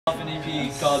Off an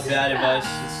EP called Bad Advice.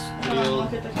 It's pretty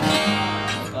old.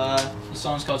 The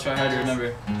song's called Try Hard to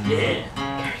Remember. Yeah.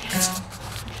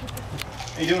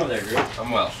 How you doing over there, group? I'm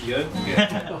well. You good? Good.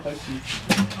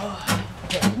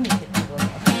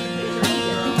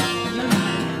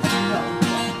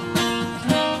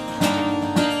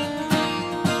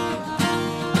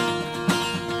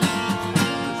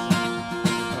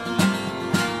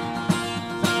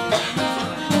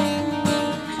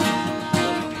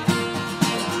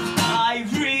 I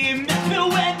remember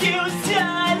when you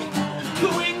said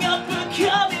going up a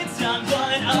coming time,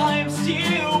 but I'm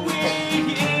still waiting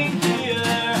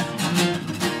here.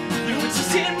 You were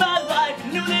just in my life,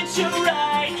 knew that you're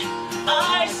right.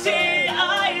 I say,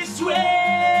 I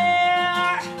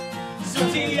swear,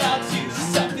 someday I'll do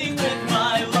something with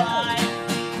my life,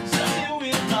 something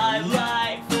with my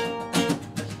life.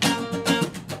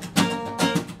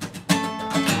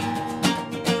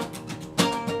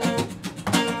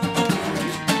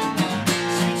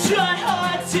 Try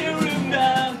hard to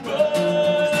remember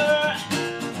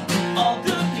all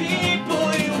the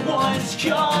people you once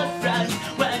called friends.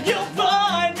 When you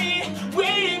find me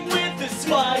waiting with a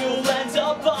smile and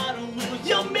a bottle, will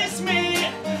you miss me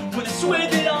when I swear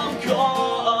that I'm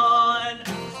gone?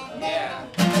 Yeah.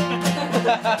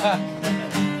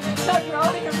 That's what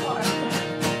all here for.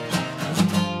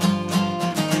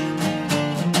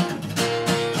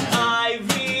 I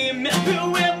remember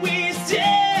when we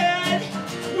said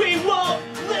we won't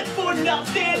live for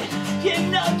nothing,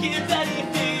 cannot give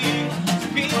anything to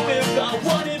be where I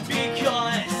wanna be,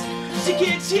 cause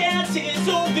second chances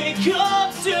only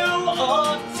come too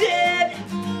often.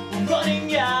 We're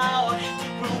running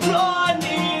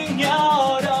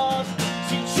out of,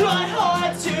 so try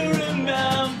hard to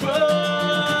remember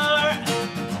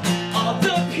all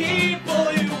the people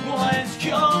you once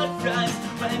called friends.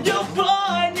 When you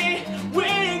find me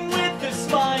waiting with a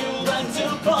smile and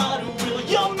a bottle, will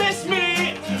you miss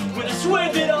me when I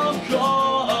swear that I'm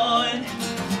gone?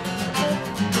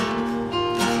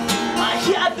 I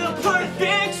had the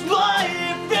perfect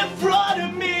life in front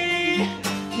of me,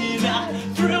 and I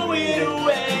threw it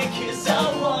away, cause I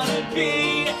wanna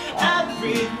be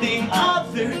everything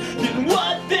other than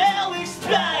what they'll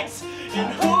expect, in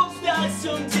hopes that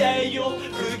someday you'll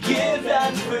forgive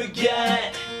and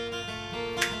forget.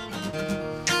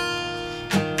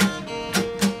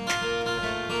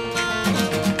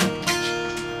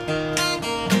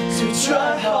 So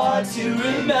try hard to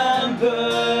remember,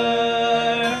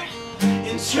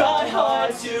 and try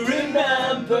hard to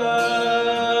remember.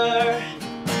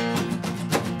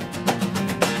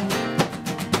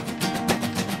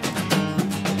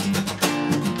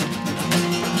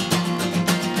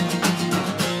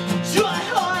 Try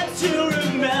hard to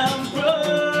remember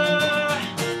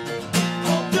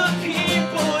all the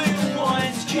people you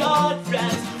once called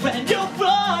friends. When you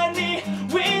find me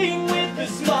waiting with a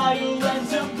smile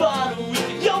and a bottle,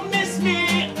 will you miss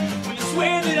me when I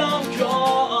swear that I'm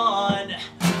gone?